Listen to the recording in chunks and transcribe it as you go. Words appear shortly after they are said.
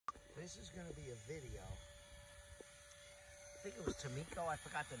this is going to be a video. I think it was Tuomico. I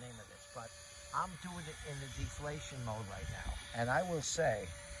forgot the name of this, but I'm doing it in the deflation mode right now. And I will say,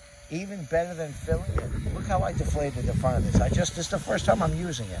 even better than filling it, look how I deflated the front of this. This is the first time I'm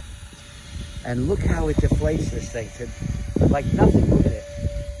using it. And look how it deflates this thing to like nothing. Look at it.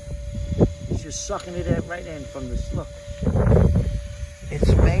 It's just sucking it right in from this. Look. It's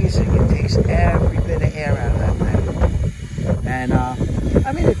amazing. It takes every bit of air out of that thing. And,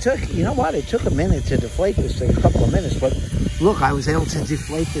 I mean, it took, you know what? It took a minute to deflate this thing, a couple of minutes. But look, I was able to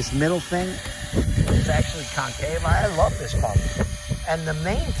deflate this middle thing. It's actually concave. I love this pump. And the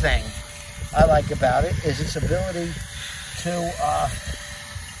main thing I like about it is its ability to,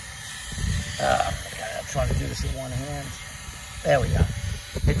 I'm trying to do this in one hand. There we go.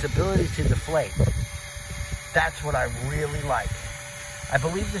 Its ability to deflate. That's what I really like. I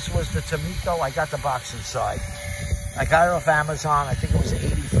believe this was the Tuomico. I got the box inside. I got it off Amazon. I think it was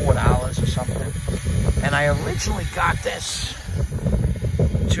 $84 or something. And I originally got this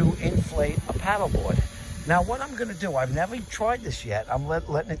to inflate a paddleboard. Now, what I'm going to do, I've never tried this yet. I'm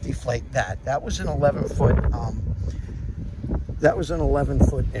letting it deflate that. That was an 11-foot. That was an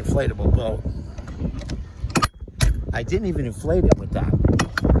 11-foot inflatable boat. I didn't even inflate it with that.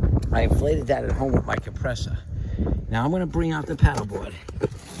 I inflated that at home with my compressor. Now I'm going to bring out the paddleboard.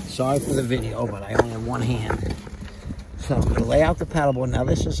 Sorry for the video, but I only have one hand. So I'm going to lay out the paddleboard. Now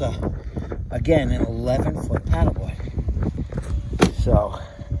this is, again, an 11-foot paddleboard. So,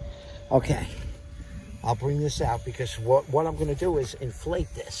 okay. I'll bring this out because what I'm going to do is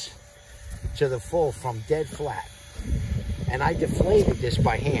inflate this to the full from dead flat. And I deflated this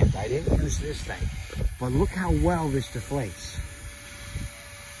by hand. I didn't use this thing. But look how well this deflates.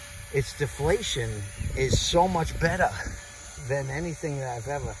 Its deflation is so much better than anything that I've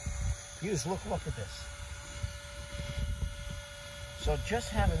ever used. Look at this. So just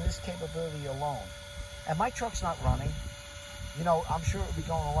having this capability alone, and my truck's not running, you know, I'm sure it would be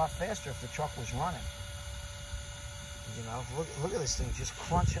going a lot faster if the truck was running. You know, look at this thing just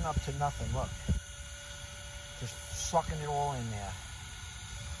crunching up to nothing. Look, just sucking it all in there.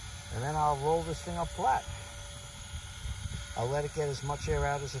 And then I'll roll this thing up flat. I'll let it get as much air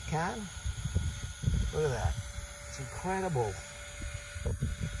out as it can. Look at that. It's incredible.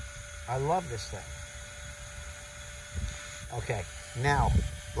 I love this thing. Okay, now,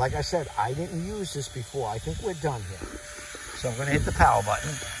 like I said, I didn't use this before. I think we're done here. So I'm going to hit the power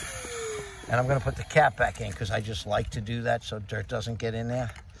button. And I'm going to put the cap back in because I just like to do that so dirt doesn't get in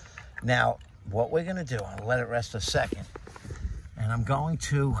there. Now, what we're going to do, I'm going to let it rest a second. And I'm going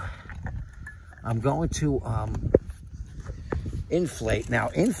to inflate. Now,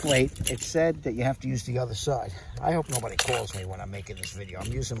 inflate, it said that you have to use the other side. I hope nobody calls me when I'm making this video.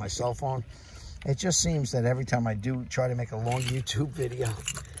 I'm using my cell phone. It just seems that every time I do try to make a long YouTube video,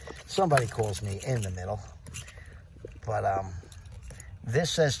 somebody calls me in the middle. But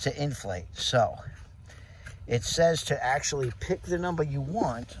this says to inflate. So it says to actually pick the number you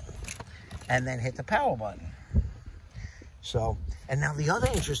want and then hit the power button. So, and now the other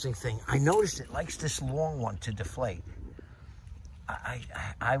interesting thing, I noticed it likes this long one to deflate.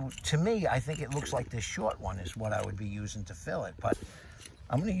 To me, I think it looks like this short one is what I would be using to fill it, but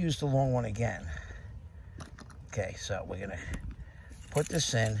I'm going to use the long one again. Okay, so we're going to put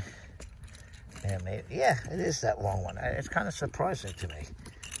this in. And maybe, yeah, it is that long one. It's kind of surprising to me.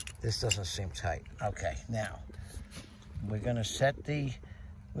 This doesn't seem tight. Okay, now we're going to set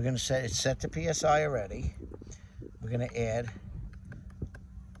it's set to PSI already. We're going to add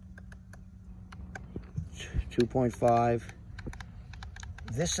 2.5.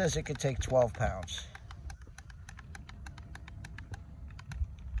 This says it could take 12 pounds.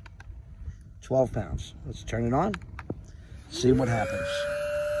 12 pounds. Let's turn it on. See what happens.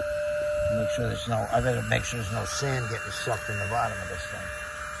 Make sure there's I better make sure there's no sand getting sucked in the bottom of this thing.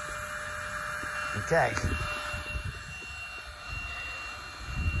 Okay.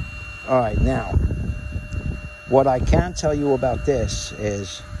 All right, now, what I can tell you about this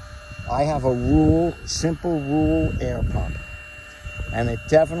is I have a simple rule air pump. And it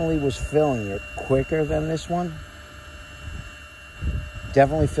definitely was filling it quicker than this one.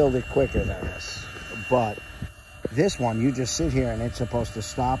 Definitely filled it quicker than this. But this one, you just sit here and it's supposed to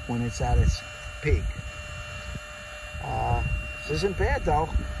stop when it's at its peak. This isn't bad though.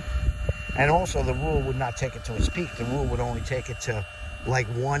 And also the rule would not take it to its peak. The rule would only take it to like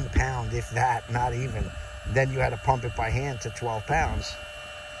 1 pound, if that, not even. Then you had to pump it by hand to 12 pounds.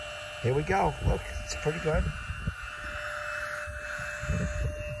 Here we go. Look, it's pretty good.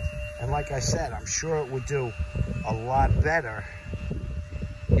 And like I said, I'm sure it would do a lot better,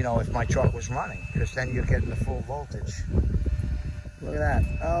 you know, if my truck was running, because then you're getting the full voltage. Look at that.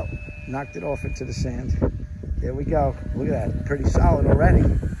 Oh, knocked it off into the sand. There we go. Look at that. Pretty solid already.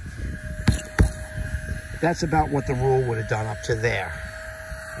 That's about what the rule would have done up to there.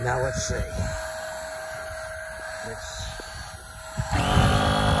 Now let's see.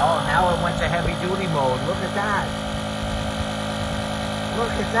 Oh, now it went to heavy duty mode. Look at that.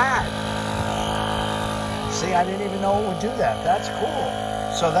 Look at that. See, I didn't even know it would do that. That's cool.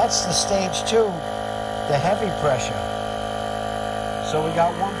 So that's the stage 2, the heavy pressure. So we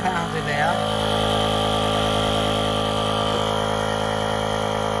got 1 pound in there.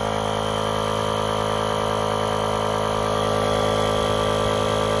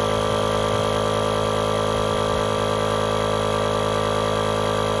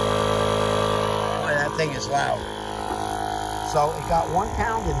 Boy, that thing is loud. So it got 1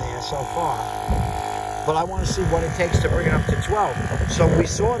 pound in there so far. But I want to see what it takes to bring it up to 12. So we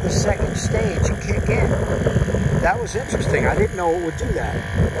saw the second stage kick in. That was interesting. I didn't know it would do that.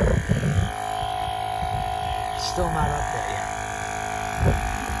 Still not up there yet.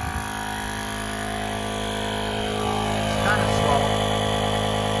 It's kind of slow.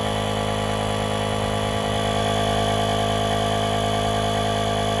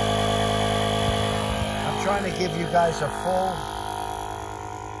 I'm trying to give you guys a full,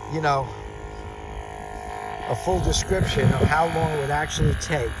 you know, a full description of how long it would actually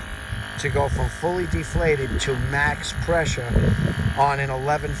take to go from fully deflated to max pressure on an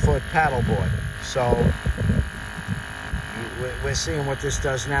 11-foot paddleboard. So we're seeing what this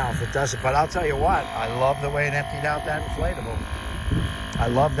does now, if it does it. But I'll tell you what, I love the way it emptied out that inflatable. I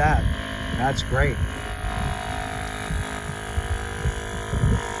love that. That's great.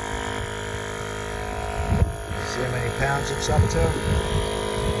 See how many pounds it's up to?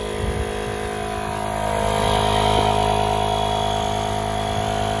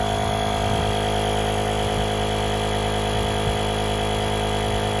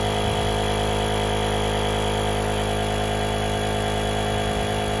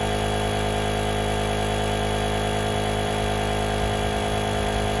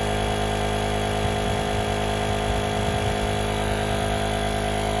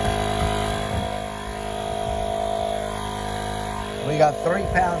 We got 3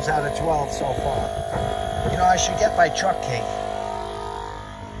 pounds out of 12 so far. You know, I should get my truck key.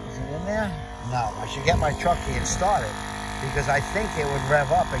 Is it in there? No, I should get my truck key and start it, because I think it would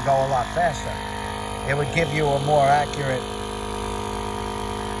rev up and go a lot faster. It would give you a more accurate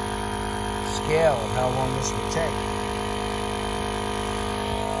scale of how long this would take.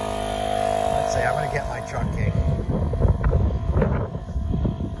 Let's see, I'm going to get my truck key.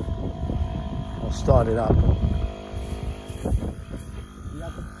 I'll start it up.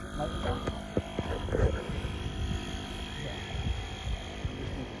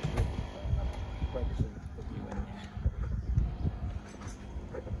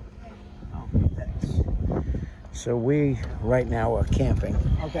 So we right now are camping.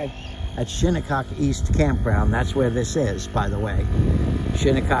 Okay. At Shinnecock East Campground. That's where this is, by the way.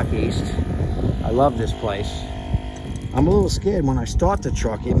 Shinnecock East. I love this place. I'm a little scared when I start the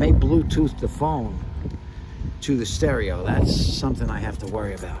truck. It may Bluetooth the phone to the stereo. That's something I have to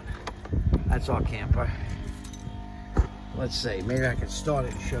worry about. That's our camper. Let's see. Maybe I can start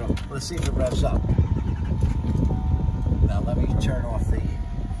it and shut up. Let's see if it revs up. Now let me turn off the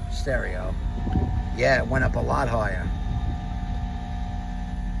stereo. Yeah, it went up a lot higher.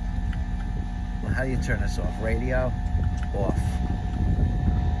 Well, how do you turn this off? Radio? Off.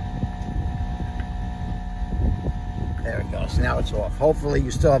 There it goes. Now it's off. Hopefully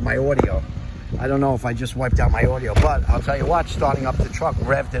you still have my audio. I don't know if I just wiped out my audio, but I'll tell you what, starting up the truck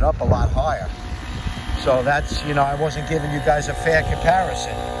revved it up a lot higher. So that's, you know, I wasn't giving you guys a fair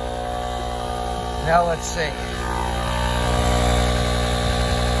comparison. Now let's see.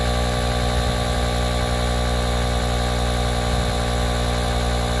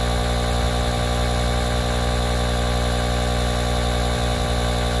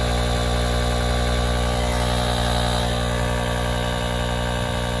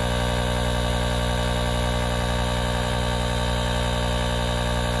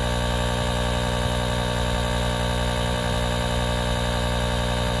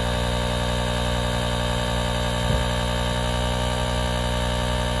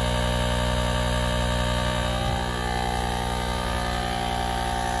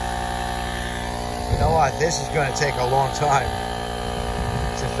 You know what? This is going to take a long time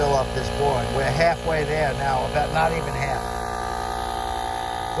to fill up this board. We're halfway there now, about not even half.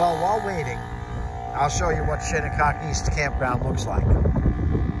 Well, while waiting, I'll show you what Shinnecock East Campground looks like.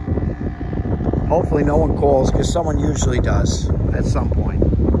 Hopefully no one calls, because someone usually does at some point.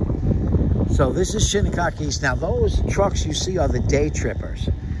 So this is Shinnecock East. Now those trucks you see are the day trippers.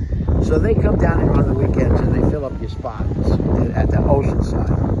 So they come down here on the weekends and they fill up your spots at the ocean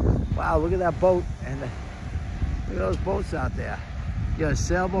side. Wow, look at that boat, and look at those boats out there. You got a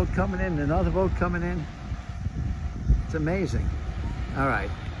sailboat coming in, another boat coming in. It's amazing. All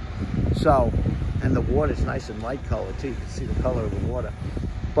right, so, and the water's nice and light color too. You can see the color of the water.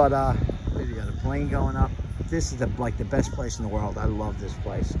 But you got a plane going up. This is like the best place in the world. I love this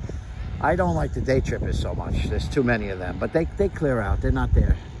place. I don't like the day trippers so much. There's too many of them, but they clear out. They're not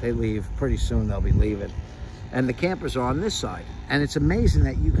there. They leave. Pretty soon they'll be leaving. And the campers are on this side. And it's amazing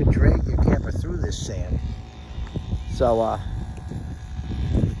that you could drag your camper through this sand. So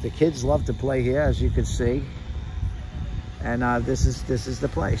the kids love to play here, as you can see. And this is the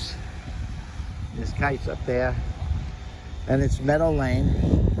place. There's kites up there. And it's Meadow Lane.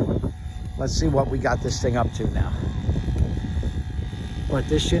 Let's see what we got this thing up to now. But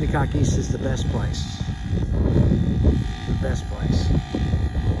this Shinnecock East is the best place. The best place.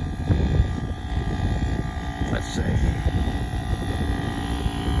 Let's see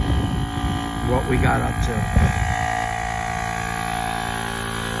what we got up to.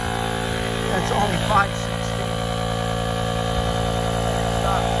 That's only 516.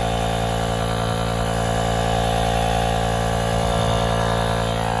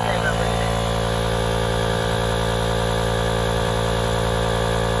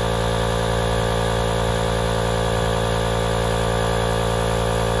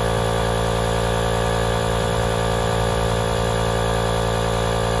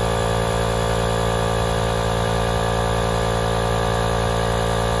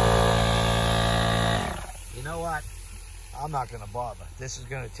 I'm not going to bother. This is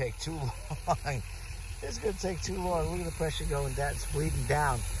going to take too long. This is going to take too long. Look at the pressure going down. It's bleeding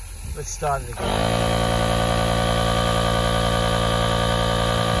down. Let's start it again.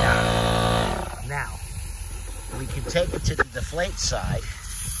 Now, we can take it to the deflate side.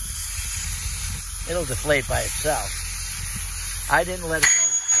 It'll deflate by itself. I didn't let it go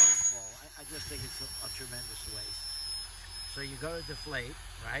full. I just think it's a tremendous waste. So you go to deflate,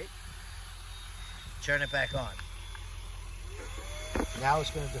 right? Turn it back on. Now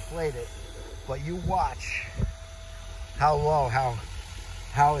it's going to deflate it, but you watch how low,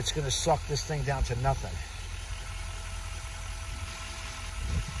 how it's going to suck this thing down to nothing.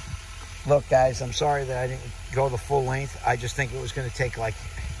 Look, guys, I'm sorry that I didn't go the full length. I just think it was going to take, like,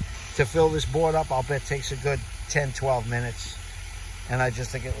 to fill this board up, I'll bet it takes a good 10, 12 minutes. And I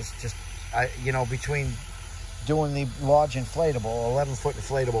just think it was just, you know, between doing the large inflatable, 11-foot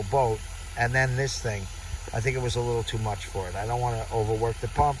inflatable boat, and then this thing, I think it was a little too much for it. I don't want to overwork the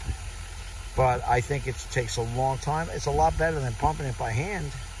pump, but I think it takes a long time. It's a lot better than pumping it by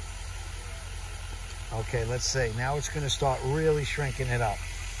hand. Okay, let's see. Now it's going to start really shrinking it up.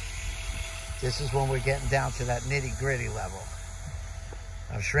 This is when we're getting down to that nitty-gritty level.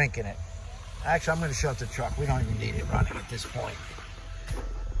 I'm shrinking it. Actually, I'm going to shut the truck. We don't even need it running at this point.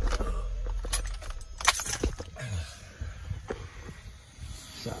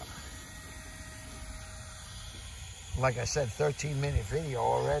 So, like I said, 13-minute video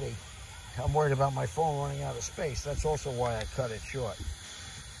already. I'm worried about my phone running out of space. That's also why I cut it short.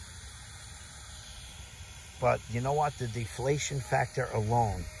 But you know what? The deflation factor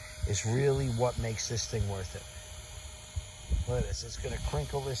alone is really what makes this thing worth it. Look at this. It's going to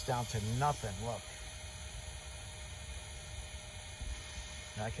crinkle this down to nothing. Look.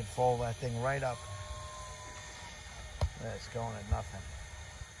 And I can fold that thing right up. It's going at nothing.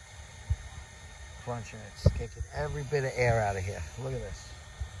 Crunching it. It's kicking every bit of air out of here. Look at this.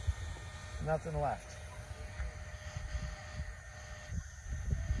 Nothing left.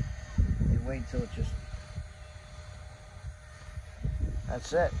 You wait until it just...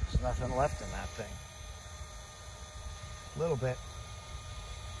 That's it. There's nothing left in that thing. A little bit.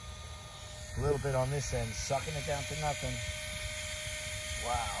 A little bit on this end, sucking it down to nothing.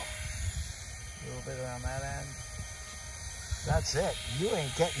 Wow. A little bit around that end. That's it. You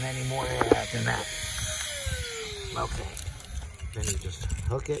ain't getting any more air out than that. Okay. Then you just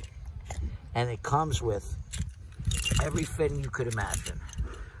hook it. And it comes with every fitting you could imagine.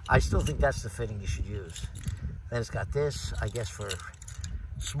 I still think that's the fitting you should use. Then it's got this, I guess, for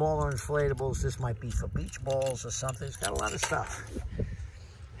smaller inflatables. This might be for beach balls or something. It's got a lot of stuff.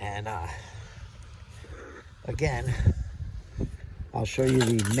 And again, I'll show you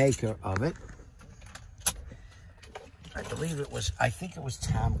the maker of it. I believe it was, I think it was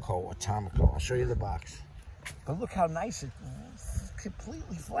Tomico. I'll show you the box. But look how nice it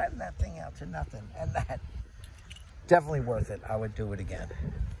completely flattened that thing out to nothing. And that, definitely worth it. I would do it again.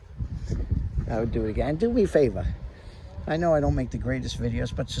 I would do it again. Do me a favor. I know I don't make the greatest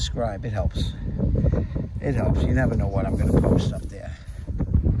videos, but subscribe. It helps. It helps. You never know what I'm going to post up there.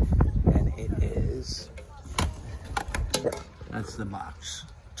 And it is... That's the box.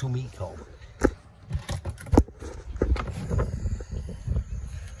 Tuomico.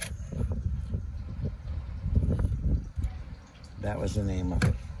 That was the name of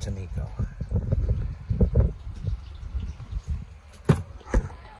it. Tuomico.